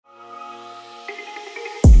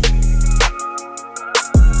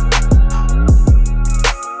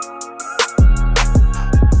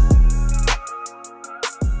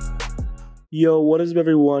Yo, what is up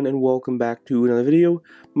everyone, and welcome back to another video.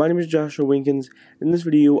 My name is Joshua Winkins. In this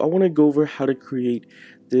video, I want to go over how to create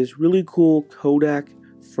this really cool Kodak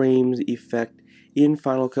frames effect in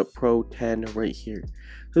Final Cut Pro 10 right here.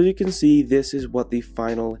 So as you can see, this is what the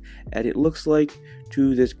final edit looks like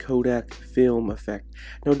to this Kodak Film Effect.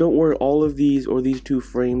 Now don't worry, all of these, or these two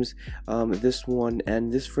frames, this one and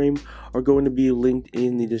this frame, are going to be linked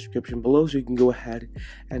in the description below, so you can go ahead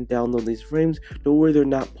and download these frames. Don't worry, they're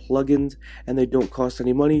not plugins and they don't cost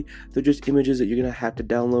any money. They're just images that you're going to have to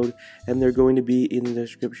download, and they're going to be in the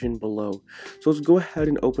description below. So let's go ahead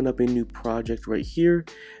and open up a new project right here,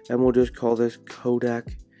 and we'll just call this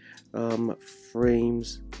Kodak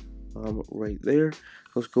frames right there.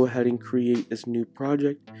 Let's go ahead and create this new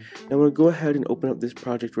project. Now I'm going to go ahead and open up this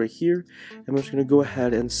project right here. I'm just going to go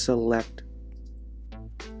ahead and select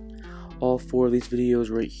all four of these videos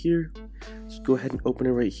right here. Let's go ahead and open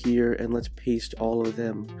it right here, and let's paste all of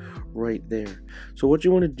them right there. So what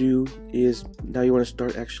you want to do is, now you want to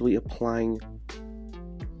start actually applying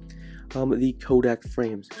the Kodak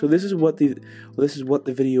frames. So this is what the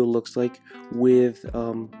video looks like with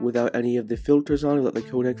without any of the filters on it, without the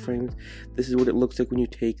Kodak frames. This is what it looks like when you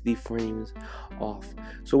take the frames off.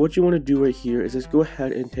 So what you want to do right here is just go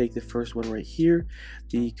ahead and take the first one right here,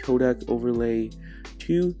 the Kodak overlay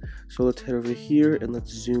 2. So let's head over here and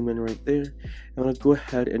let's zoom in right there. I'm going to go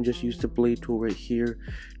ahead and just use the blade tool right here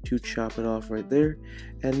to chop it off right there.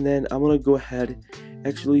 And then I'm going to go ahead,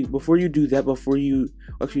 actually before you do that,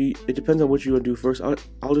 actually it depends on what you want to do first.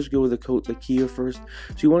 I'll just go with the keyer first.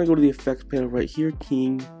 So you want to go to the effects panel right here,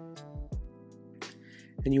 keying,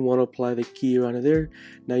 and you want to apply the keyer onto there.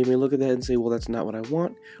 Now you may look at that and say, well, that's not what I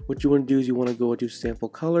want. What you want to do is you want to go into sample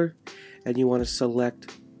color, and you want to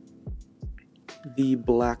select the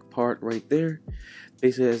black part right there,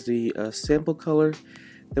 basically as the sample color.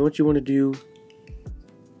 Then what you want to do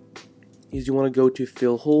is you want to go to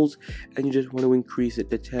fill holes, and you just want to increase it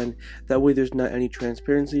to 10. That way there's not any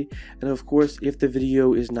transparency. And of course, if the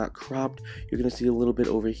video is not cropped, you're going to see a little bit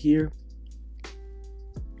over here.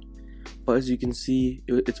 But as you can see,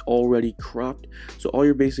 it's already cropped. So all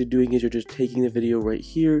you're basically doing is you're just taking the video right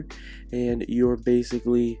here, and you're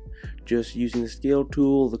basically just using the scale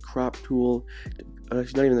tool, the crop tool,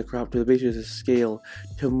 actually not even the crop tool, basically just a scale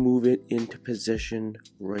to move it into position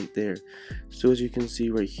right there. So as you can see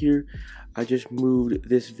right here, I just moved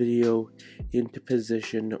this video into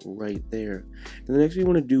position right there. And the next thing you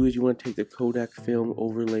want to do is you want to take the Kodak Film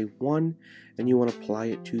Overlay 1, and you want to apply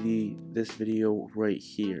it to this video right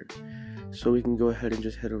here. So we can go ahead and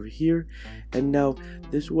just head over here, and now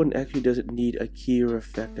this one actually doesn't need a keyer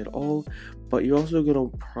effect at all, but you're also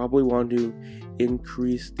going to probably want to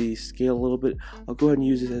increase the scale a little bit. I'll go ahead and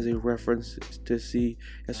use this as a reference to see,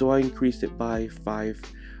 and so I increased it by 5%,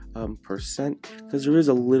 because there is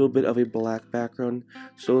a little bit of a black background.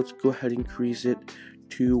 So let's go ahead and increase it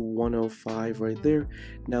to 105 right there.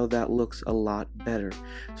 Now that looks a lot better.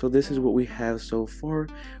 So this is what we have so far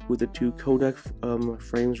with the two Kodak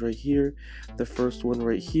frames right here, the first one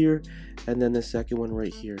right here, and then the second one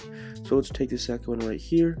right here. So let's take the second one right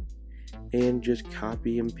here and just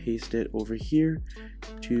copy and paste it over here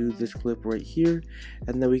to this clip right here,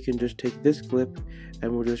 and then we can just take this clip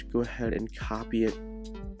and we'll just go ahead and copy it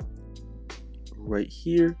right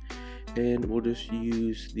here, and we'll just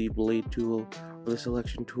use the blade tool or the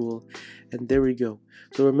selection tool, and there we go.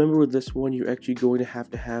 So remember, with this one, you're actually going to have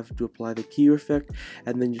to apply the keyer effect,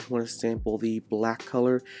 and then you just want to sample the black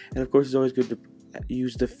color. And of course, it's always good to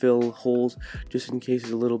use the fill holes just in case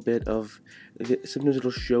there's a little bit of, sometimes it'll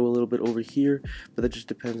show a little bit over here, but that just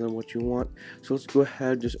depends on what you want. So let's go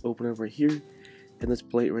ahead and just open it right here, and let's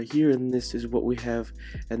play it right here, and this is what we have,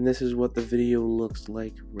 and this is what the video looks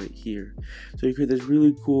like right here. So you create this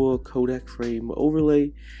really cool Kodak frame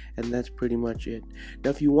overlay, and that's pretty much it.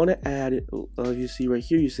 Now if you want to add, you see right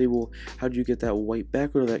here, you say, well, how do you get that white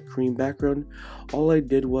background or that cream background? All I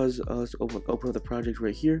did was open up the project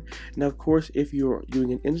right here. Now of course, if you're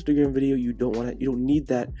doing an Instagram video, you don't need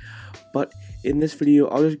that. But in this video,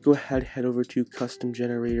 I'll just go ahead, head over to custom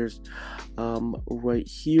generators right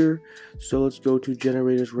here. So let's go to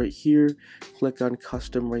generators right here, click on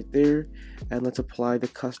custom right there, and let's apply the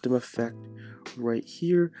custom effect right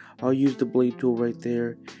here. I'll use the blade tool right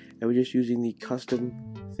there, and we're just using the custom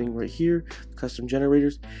thing right here, custom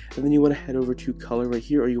generators. And then you want to head over to color right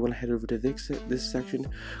here, or you want to head over to this section,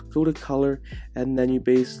 go to color, and then you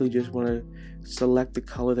basically just want to select the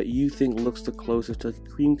color that you think looks the closest to the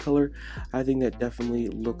cream color. I think that definitely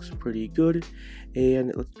looks pretty good.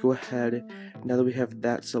 And let's go ahead, now that we have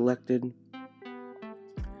that selected,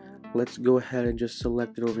 let's go ahead and just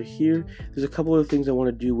select it over here. There's a couple of things I want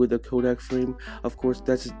to do with the Kodak frame. Of course,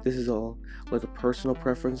 this is all like a personal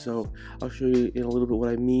preference, so I'll show you in a little bit what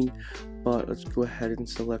I mean. But let's go ahead and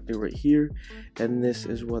select it right here, and this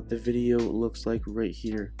is what the video looks like right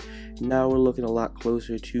here. Now we're looking a lot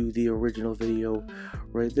closer to the original video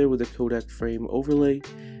right there with the Kodak frame overlay,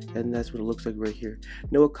 and that's what it looks like right here.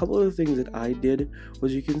 Now, a couple of the things that I did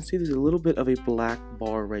was, you can see there's a little bit of a black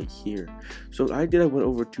bar right here. So what I did, I went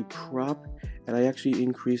over to crop, and I actually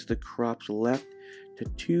increased the crops left to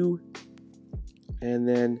 2, and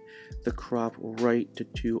then the crop right to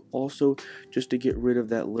 2 also, just to get rid of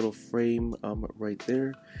that little frame right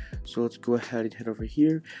there. So let's go ahead and head over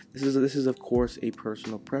here. This is of course a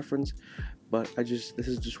personal preference, but this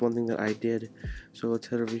is just one thing that I did. So let's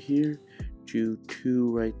head over here to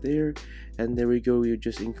 2 right there, and there we go. We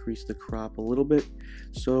just increase the crop a little bit.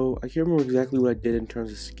 So I can't remember exactly what I did in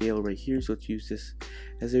terms of scale right here, so let's use this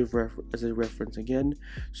as a reference again.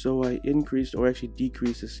 So I increased, or actually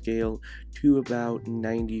decreased, the scale to about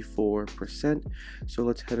 94%. So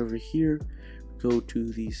let's head over here, go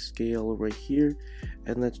to the scale right here,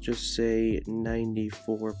 and let's just say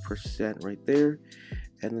 94% right there.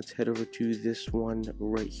 And let's head over to this one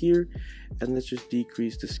right here, and let's just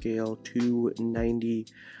decrease the scale to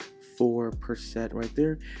 94% right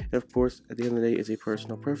there. And of course, at the end of the day, it's a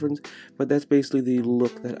personal preference, but that's basically the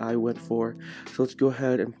look that I went for. So let's go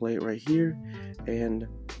ahead and play it right here, and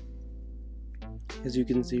as you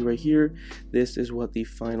can see right here, this is what the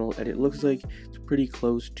final edit looks like. It's pretty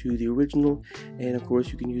close to the original, and of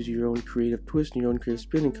course you can use your own creative twist and your own creative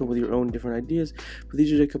spin and come up with your own different ideas, but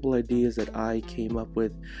these are a couple ideas that I came up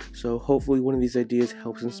with. So hopefully one of these ideas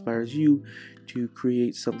helps inspires you to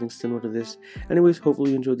create something similar to this. Anyways,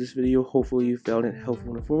 hopefully you enjoyed this video. Hopefully you found it helpful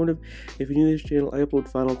and informative. If you're new to this channel, I upload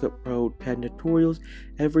Final Cut Pro 10 tutorials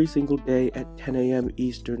every single day at 10 a.m.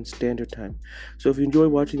 Eastern Standard Time. So if you enjoy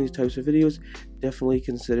watching these types of videos, definitely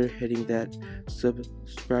consider hitting that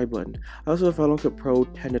subscribe button. I also have Final Cut Pro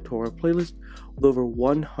 10 tutorial playlist with over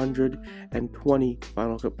 120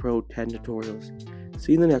 Final Cut Pro 10 tutorials.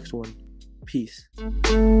 See you in the next one. Peace.